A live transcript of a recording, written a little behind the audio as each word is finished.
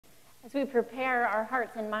As we prepare our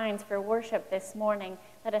hearts and minds for worship this morning,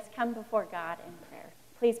 let us come before God in prayer.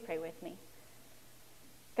 Please pray with me.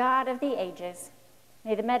 God of the ages,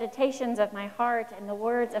 may the meditations of my heart and the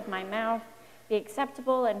words of my mouth be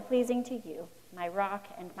acceptable and pleasing to you, my rock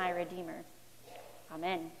and my redeemer.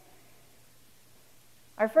 Amen.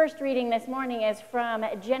 Our first reading this morning is from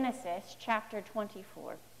Genesis chapter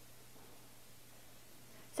 24.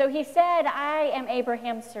 So he said, I am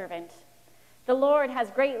Abraham's servant. The Lord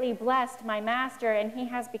has greatly blessed my master, and he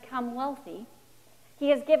has become wealthy. He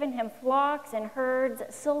has given him flocks and herds,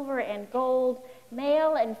 silver and gold,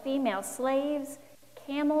 male and female slaves,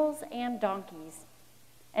 camels and donkeys.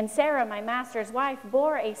 And Sarah, my master's wife,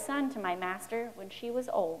 bore a son to my master when she was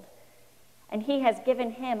old, and he has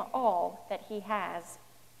given him all that he has.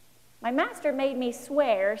 My master made me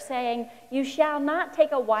swear, saying, You shall not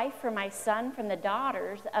take a wife for my son from the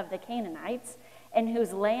daughters of the Canaanites, in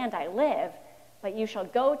whose land I live, but you shall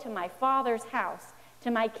go to my father's house, to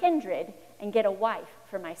my kindred, and get a wife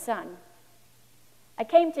for my son. I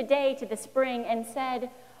came today to the spring and said,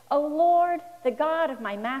 O Lord, the God of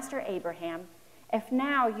my master Abraham, if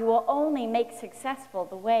now you will only make successful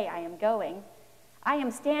the way I am going, I am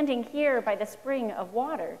standing here by the spring of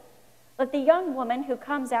water. Let the young woman who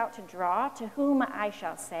comes out to draw, to whom I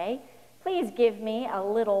shall say, Please give me a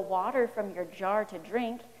little water from your jar to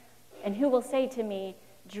drink, and who will say to me,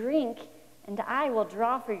 Drink, and I will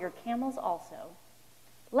draw for your camels also.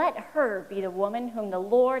 Let her be the woman whom the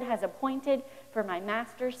Lord has appointed for my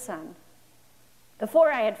master's son.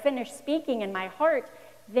 Before I had finished speaking in my heart,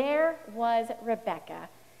 there was Rebekah,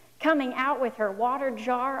 coming out with her water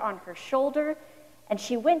jar on her shoulder, and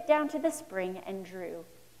she went down to the spring and drew.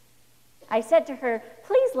 I said to her,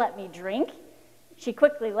 Please let me drink. She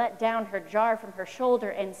quickly let down her jar from her shoulder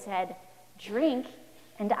and said, Drink,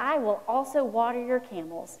 and I will also water your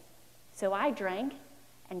camels. So I drank,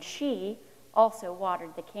 and she also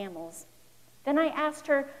watered the camels. Then I asked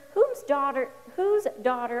her, Whose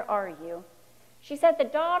daughter are you? She said, The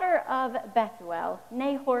daughter of Bethuel,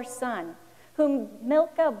 Nahor's son, whom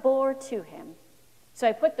Milcah bore to him. So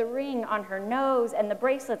I put the ring on her nose and the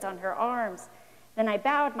bracelets on her arms. Then I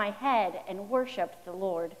bowed my head and worshipped the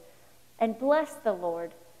Lord, and blessed the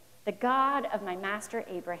Lord, the God of my master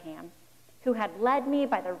Abraham, who had led me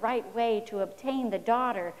by the right way to obtain the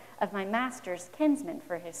daughter of my master's kinsman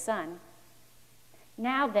for his son.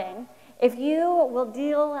 Now then, if you will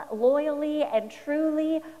deal loyally and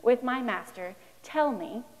truly with my master, tell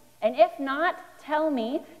me, and if not, tell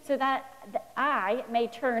me, so that I may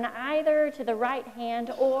turn either to the right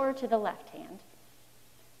hand or to the left hand.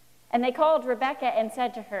 And they called Rebekah and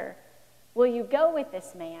said to her, Will you go with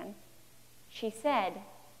this man? She said,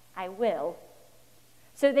 I will.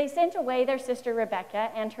 So they sent away their sister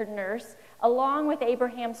Rebekah and her nurse, along with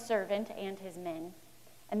Abraham's servant and his men.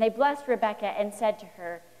 And they blessed Rebekah and said to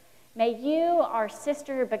her, May you, our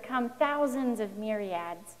sister, become thousands of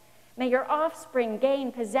myriads. May your offspring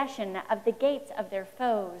gain possession of the gates of their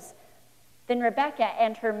foes. Then Rebekah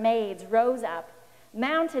and her maids rose up,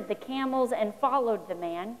 mounted the camels, and followed the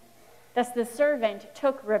man. Thus the servant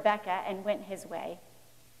took Rebekah and went his way.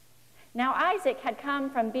 Now Isaac had come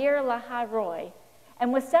from Beer-lahai-roi,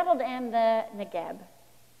 and was settled in the Negeb.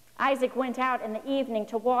 Isaac went out in the evening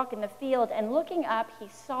to walk in the field, and looking up, he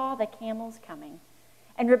saw the camels coming.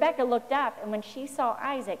 And Rebekah looked up, and when she saw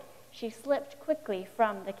Isaac, she slipped quickly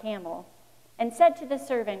from the camel, and said to the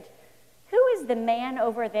servant, Who is the man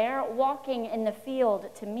over there walking in the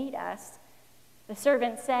field to meet us? The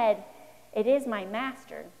servant said, It is my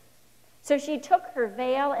master. So she took her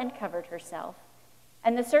veil and covered herself.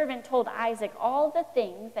 And the servant told Isaac all the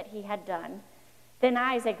things that he had done. Then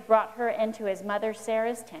Isaac brought her into his mother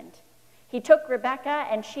Sarah's tent. He took Rebekah,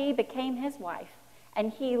 and she became his wife,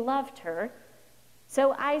 and he loved her.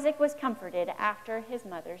 So Isaac was comforted after his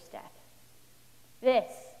mother's death.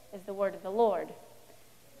 This is the word of the Lord.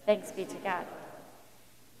 Thanks be to God.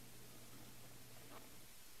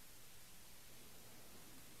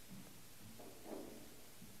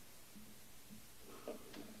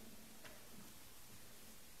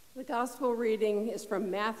 The gospel reading is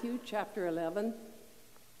from Matthew chapter 11.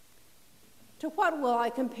 To what will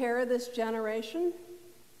I compare this generation?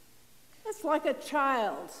 It's like a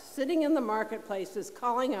child sitting in the marketplaces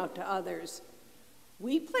calling out to others,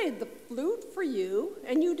 We played the flute for you,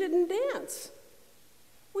 and you didn't dance.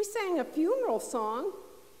 We sang a funeral song,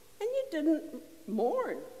 and you didn't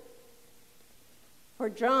mourn.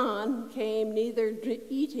 For John came neither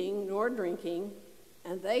eating nor drinking,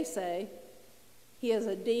 and they say, He is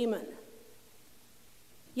a demon.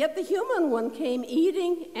 Yet the human one came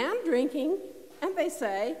eating and drinking, and they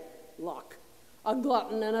say, Look, a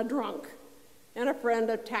glutton and a drunk, and a friend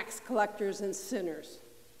of tax collectors and sinners.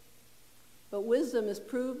 But wisdom is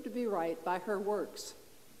proved to be right by her works.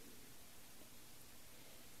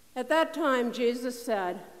 At that time, Jesus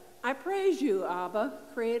said, I praise you, Abba,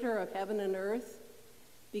 creator of heaven and earth,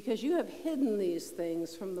 because you have hidden these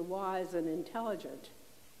things from the wise and intelligent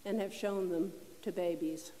and have shown them to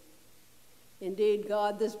babies. Indeed,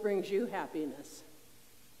 God, this brings you happiness.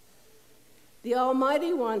 The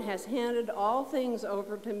Almighty One has handed all things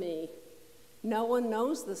over to me. No one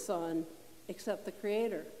knows the Son except the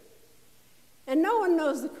Creator. And no one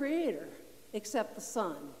knows the Creator except the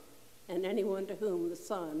Son, and anyone to whom the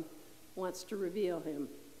Son wants to reveal him.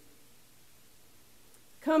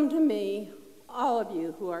 Come to me, all of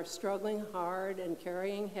you who are struggling hard and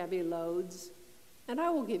carrying heavy loads, and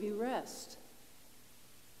I will give you rest.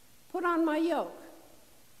 Put on my yoke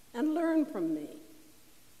and learn from me.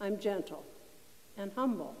 I'm gentle and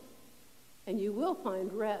humble, and you will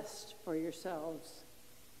find rest for yourselves.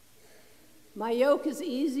 My yoke is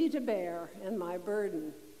easy to bear, and my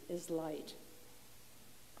burden is light.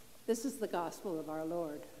 This is the gospel of our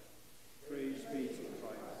Lord. Praise be to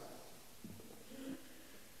Christ.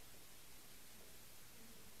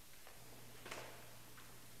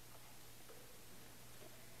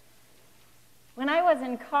 When I was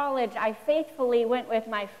in college, I faithfully went with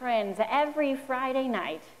my friends every Friday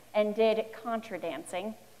night and did contra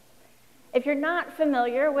dancing. If you're not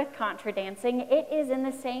familiar with contra dancing, it is in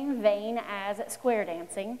the same vein as square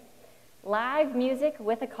dancing, live music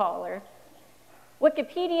with a caller.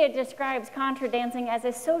 Wikipedia describes contra dancing as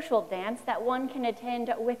a social dance that one can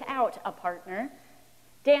attend without a partner.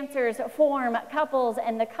 Dancers form couples,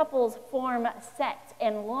 and the couples form sets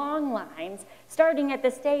in long lines, starting at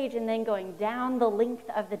the stage and then going down the length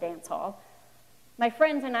of the dance hall. My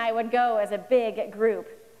friends and I would go as a big group,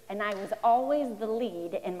 and I was always the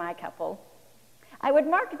lead in my couple. I would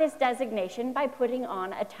mark this designation by putting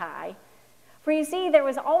on a tie. For you see, there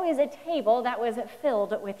was always a table that was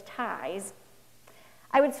filled with ties.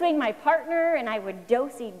 I would swing my partner, and I would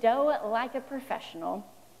do-si-do like a professional.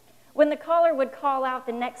 When the caller would call out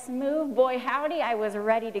the next move, boy howdy, I was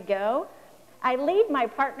ready to go. I lead my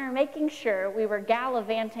partner, making sure we were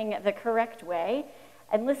gallivanting the correct way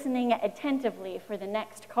and listening attentively for the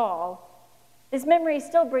next call. This memory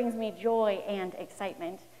still brings me joy and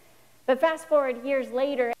excitement. But fast forward years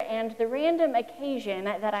later, and the random occasion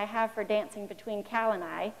that I have for dancing between Cal and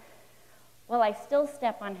I, well, I still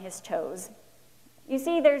step on his toes. You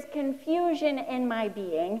see, there's confusion in my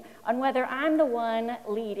being on whether I'm the one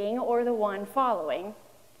leading or the one following.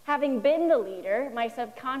 Having been the leader, my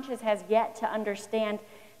subconscious has yet to understand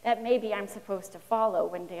that maybe I'm supposed to follow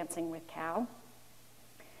when dancing with Cal.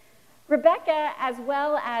 Rebecca, as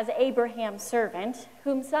well as Abraham's servant,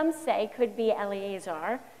 whom some say could be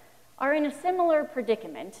Eleazar, are in a similar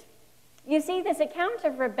predicament. You see, this account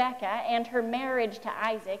of Rebecca and her marriage to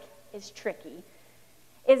Isaac is tricky.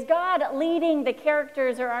 Is God leading the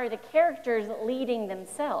characters, or are the characters leading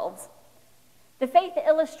themselves? The faith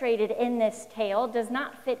illustrated in this tale does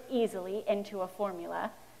not fit easily into a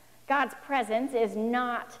formula. God's presence is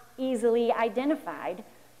not easily identified.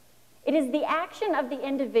 It is the action of the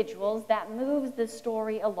individuals that moves the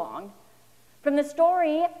story along. From the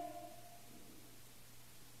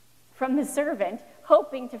servant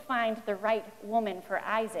hoping to find the right woman for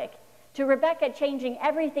Isaac, to Rebecca changing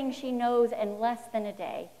everything she knows in less than a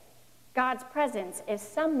day. God's presence is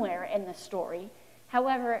somewhere in the story.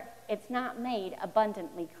 However, it's not made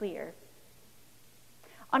abundantly clear.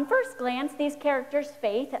 On first glance, these characters'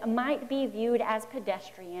 faith might be viewed as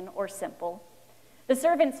pedestrian or simple. The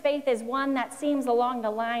servant's faith is one that seems along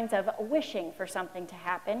the lines of wishing for something to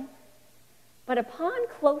happen. But upon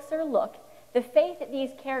closer look, the faith that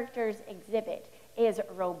these characters exhibit is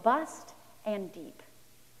robust and deep.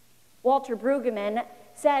 Walter Brueggemann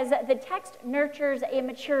says the text nurtures a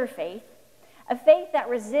mature faith, a faith that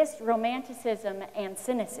resists romanticism and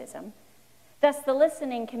cynicism. Thus, the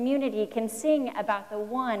listening community can sing about the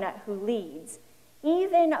one who leads,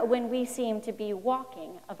 even when we seem to be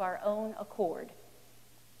walking of our own accord.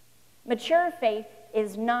 Mature faith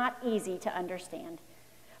is not easy to understand,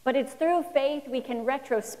 but it's through faith we can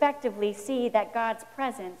retrospectively see that God's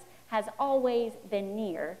presence has always been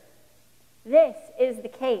near. This is the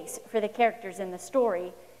case for the characters in the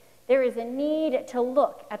story. There is a need to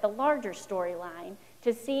look at the larger storyline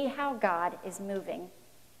to see how God is moving.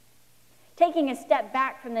 Taking a step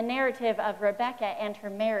back from the narrative of Rebekah and her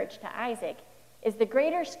marriage to Isaac is the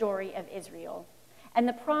greater story of Israel and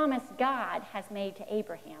the promise God has made to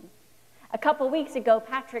Abraham. A couple weeks ago,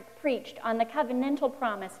 Patrick preached on the covenantal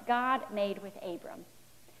promise God made with Abram.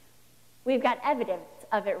 We've got evidence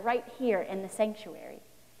of it right here in the sanctuary.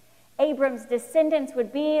 Abram's descendants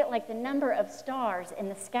would be like the number of stars in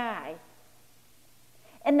the sky.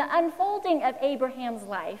 In the unfolding of Abraham's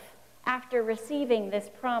life, after receiving this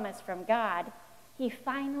promise from God, he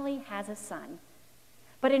finally has a son.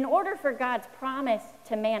 But in order for God's promise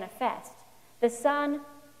to manifest, the son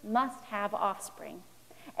must have offspring.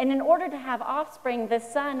 And in order to have offspring, the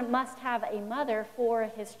son must have a mother for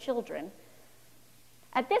his children.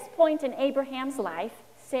 At this point in Abraham's life,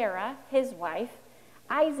 Sarah, his wife,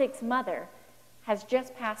 Isaac's mother, has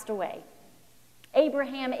just passed away.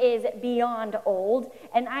 Abraham is beyond old,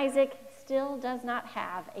 and Isaac still does not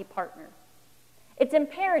have a partner. It's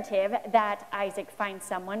imperative that Isaac find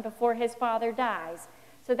someone before his father dies,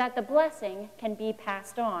 so that the blessing can be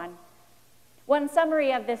passed on. One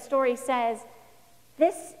summary of this story says,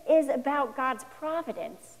 this is about God's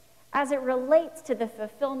providence as it relates to the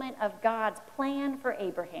fulfillment of God's plan for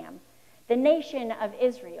Abraham, the nation of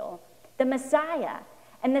Israel, the Messiah,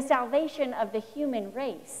 and the salvation of the human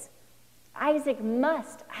race. Isaac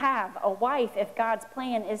must have a wife if God's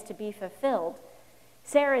plan is to be fulfilled.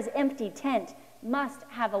 Sarah's empty tent must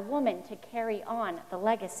have a woman to carry on the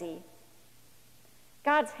legacy.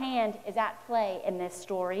 God's hand is at play in this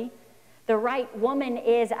story. The right woman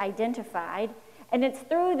is identified, and it's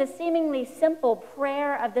through the seemingly simple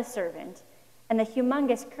prayer of the servant and the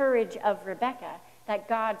humongous courage of Rebekah that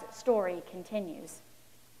God's story continues.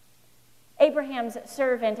 Abraham's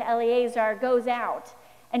servant Eliezer goes out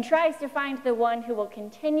and tries to find the one who will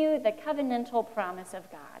continue the covenantal promise of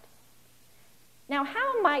God. Now,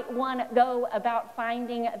 how might one go about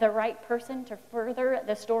finding the right person to further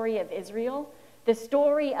the story of Israel, the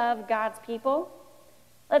story of God's people?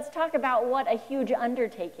 Let's talk about what a huge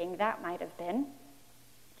undertaking that might have been.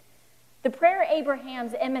 The prayer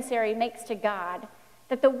Abraham's emissary makes to God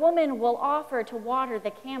that the woman will offer to water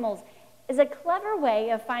the camels is a clever way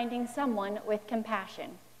of finding someone with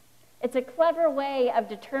compassion. It's a clever way of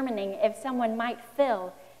determining if someone might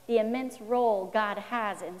fill the immense role God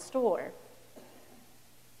has in store.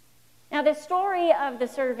 Now, the story of the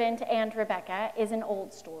servant and Rebekah is an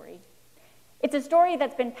old story. It's a story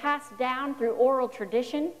that's been passed down through oral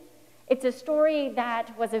tradition. It's a story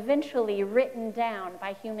that was eventually written down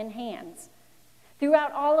by human hands.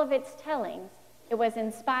 Throughout all of its tellings, it was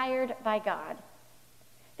inspired by God.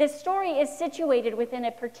 This story is situated within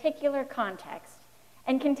a particular context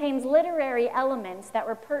and contains literary elements that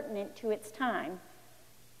were pertinent to its time.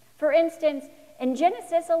 For instance, in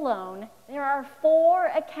Genesis alone, there are 4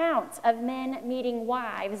 accounts of men meeting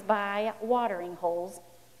wives by watering holes.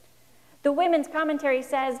 The Women's Commentary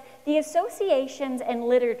says, the associations in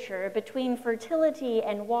literature between fertility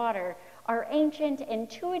and water are ancient,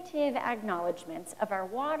 intuitive acknowledgments of our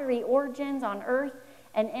watery origins on earth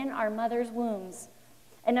and in our mother's wombs,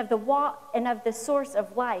 and of the source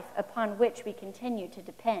of life upon which we continue to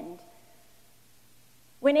depend.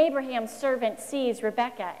 When Abraham's servant sees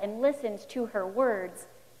Rebekah and listens to her words,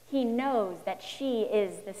 he knows that she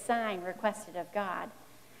is the sign requested of God,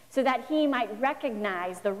 so that he might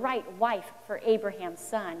recognize the right wife for Abraham's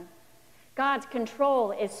son. God's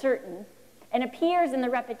control is certain and appears in the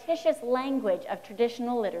repetitious language of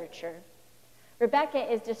traditional literature.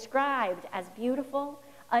 Rebekah is described as beautiful,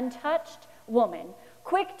 untouched woman,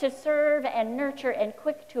 quick to serve and nurture and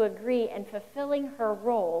quick to agree in fulfilling her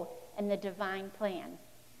role in the divine plan.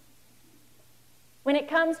 When it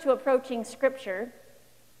comes to approaching Scripture,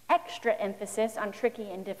 extra emphasis on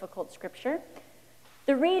tricky and difficult Scripture,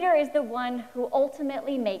 the reader is the one who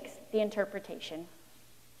ultimately makes the interpretation.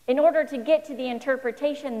 In order to get to the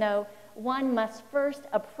interpretation, though, one must first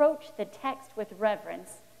approach the text with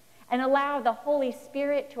reverence and allow the Holy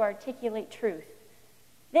Spirit to articulate truth.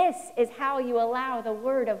 This is how you allow the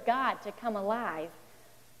Word of God to come alive.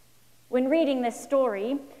 When reading this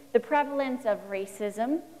story, the prevalence of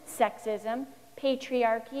racism, sexism,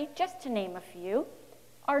 patriarchy, just to name a few,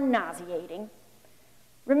 are nauseating.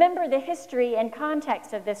 Remember, the history and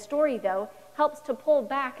context of this story, though, helps to pull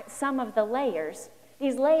back some of the layers,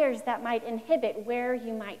 these layers that might inhibit where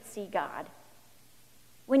you might see God.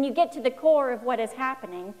 When you get to the core of what is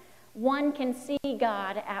happening, one can see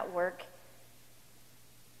God at work.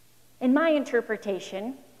 In my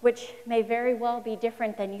interpretation, which may very well be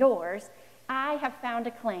different than yours, I have found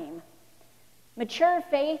a claim. Mature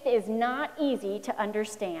faith is not easy to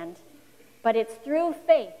understand, but it's through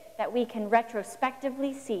faith that we can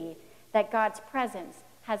retrospectively see that God's presence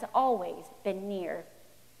has always been near.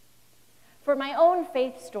 For my own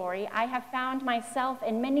faith story, I have found myself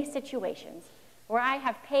in many situations where I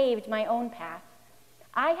have paved my own path.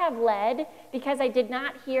 I have led because I did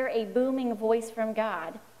not hear a booming voice from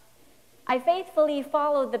God. I faithfully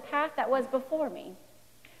followed the path that was before me.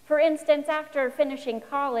 For instance, after finishing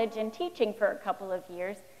college and teaching for a couple of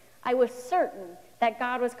years, I was certain that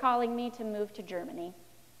God was calling me to move to Germany.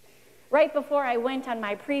 Right before I went on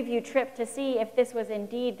my preview trip to see if this was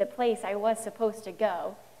indeed the place I was supposed to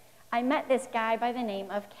go, I met this guy by the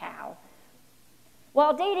name of Cal.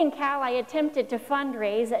 While dating Cal, I attempted to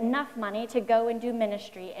fundraise enough money to go and do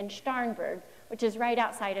ministry in Starnberg, which is right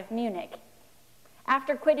outside of Munich.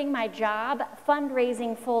 After quitting my job,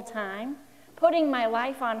 fundraising full-time, putting my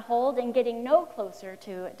life on hold, and getting no closer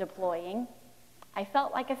to deploying, I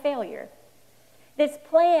felt like a failure.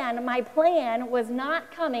 My plan was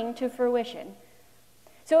not coming to fruition.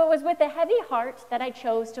 So it was with a heavy heart that I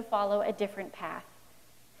chose to follow a different path.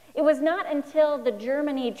 It was not until the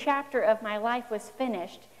Germany chapter of my life was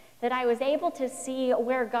finished that I was able to see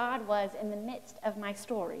where God was in the midst of my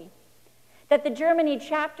story. That the Germany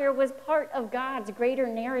chapter was part of God's greater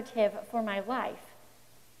narrative for my life.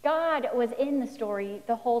 God was in the story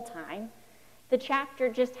the whole time. The chapter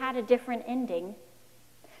just had a different ending.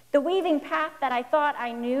 The weaving path that I thought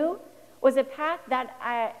I knew was a path that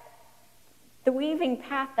I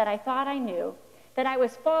thought I knew, that I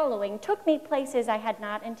was following, took me places I had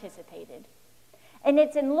not anticipated. And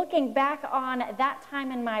it's in looking back on that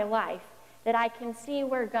time in my life that I can see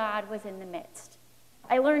where God was in the midst.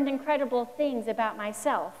 I learned incredible things about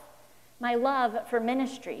myself, my love for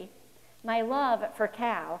ministry, my love for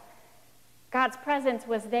Cal. God's presence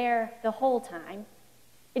was there the whole time.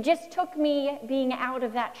 It just took me being out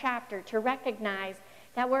of that chapter to recognize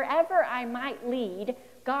that wherever I might lead,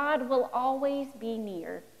 God will always be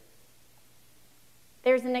near.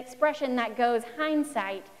 There's an expression that goes,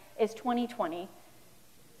 hindsight is 20/20.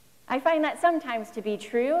 I find that sometimes to be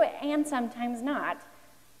true and sometimes not.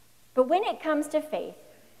 But when it comes to faith,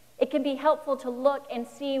 it can be helpful to look and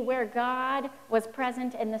see where God was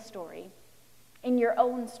present in the story, in your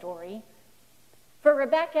own story. For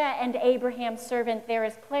Rebecca and Abraham's servant, there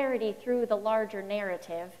is clarity through the larger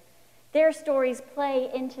narrative. Their stories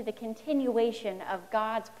play into the continuation of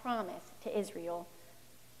God's promise to Israel.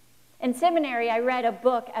 In seminary, I read a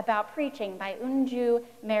book about preaching by Unju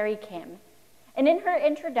Mary Kim. And in her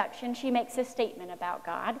introduction, she makes a statement about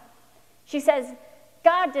God. She says,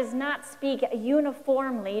 God does not speak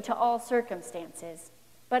uniformly to all circumstances,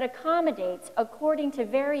 but accommodates according to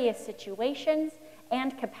various situations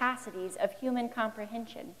and capacities of human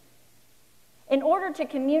comprehension. In order to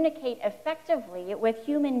communicate effectively with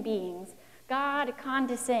human beings, God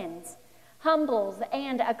condescends, humbles,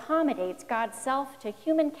 and accommodates God's self to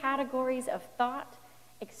human categories of thought,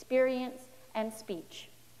 experience, and speech.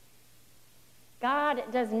 God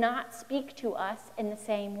does not speak to us in the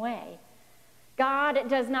same way. God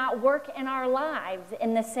does not work in our lives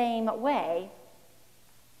in the same way.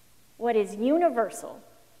 What is universal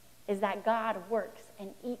is that God works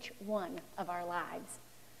in each one of our lives.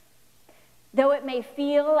 Though it may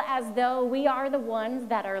feel as though we are the ones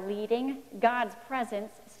that are leading, God's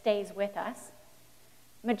presence stays with us.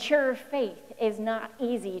 Mature faith is not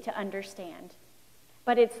easy to understand,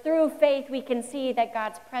 but it's through faith we can see that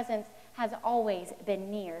God's presence has always been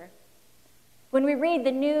near. When we read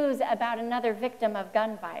the news about another victim of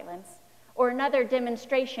gun violence or another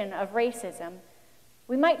demonstration of racism,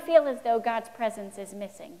 we might feel as though God's presence is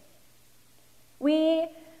missing. We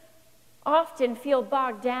often feel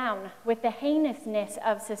bogged down with the heinousness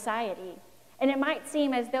of society, and it might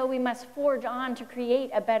seem as though we must forge on to create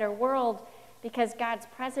a better world because God's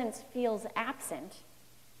presence feels absent.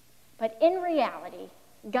 But in reality,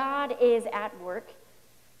 God is at work.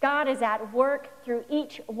 God is at work through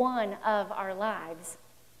each one of our lives.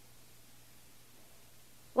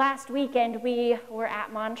 Last weekend, we were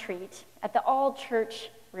at Montreat at the all-church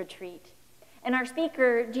retreat. And our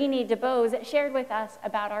speaker, Jeannie DeBose, shared with us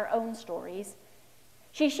about our own stories.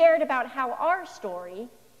 She shared about how our story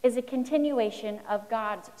is a continuation of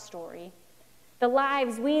God's story. The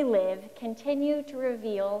lives we live continue to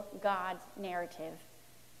reveal God's narrative.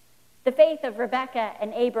 The faith of Rebecca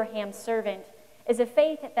and Abraham's servant is a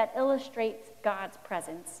faith that illustrates God's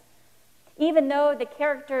presence. Even though the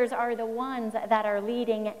characters are the ones that are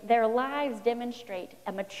leading, their lives demonstrate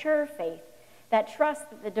a mature faith that trusts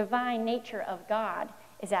that the divine nature of God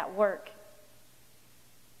is at work.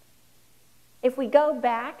 If we go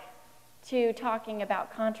back to talking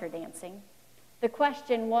about contra dancing, the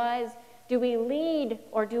question was, do we lead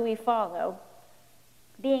or do we follow?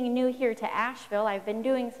 Being new here to Asheville, I've been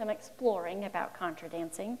doing some exploring about contra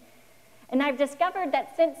dancing, and I've discovered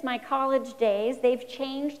that since my college days, they've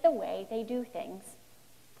changed the way they do things.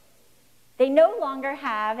 They no longer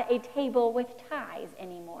have a table with ties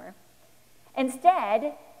anymore.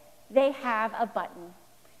 Instead, they have a button.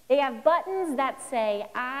 They have buttons that say,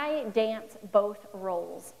 I dance both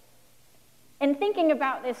roles. In thinking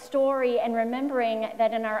about this story and remembering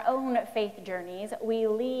that in our own faith journeys, we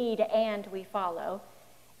lead and we follow,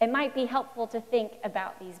 it might be helpful to think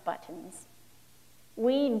about these buttons.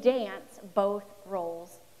 We dance both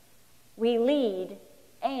roles. We lead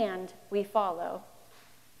and we follow.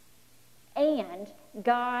 And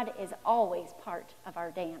God is always part of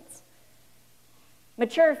our dance.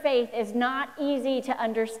 Mature faith is not easy to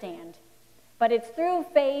understand, but it's through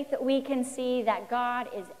faith we can see that God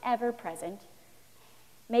is ever present.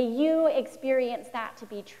 May you experience that to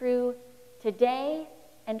be true today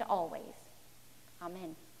and always.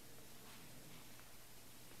 Amen.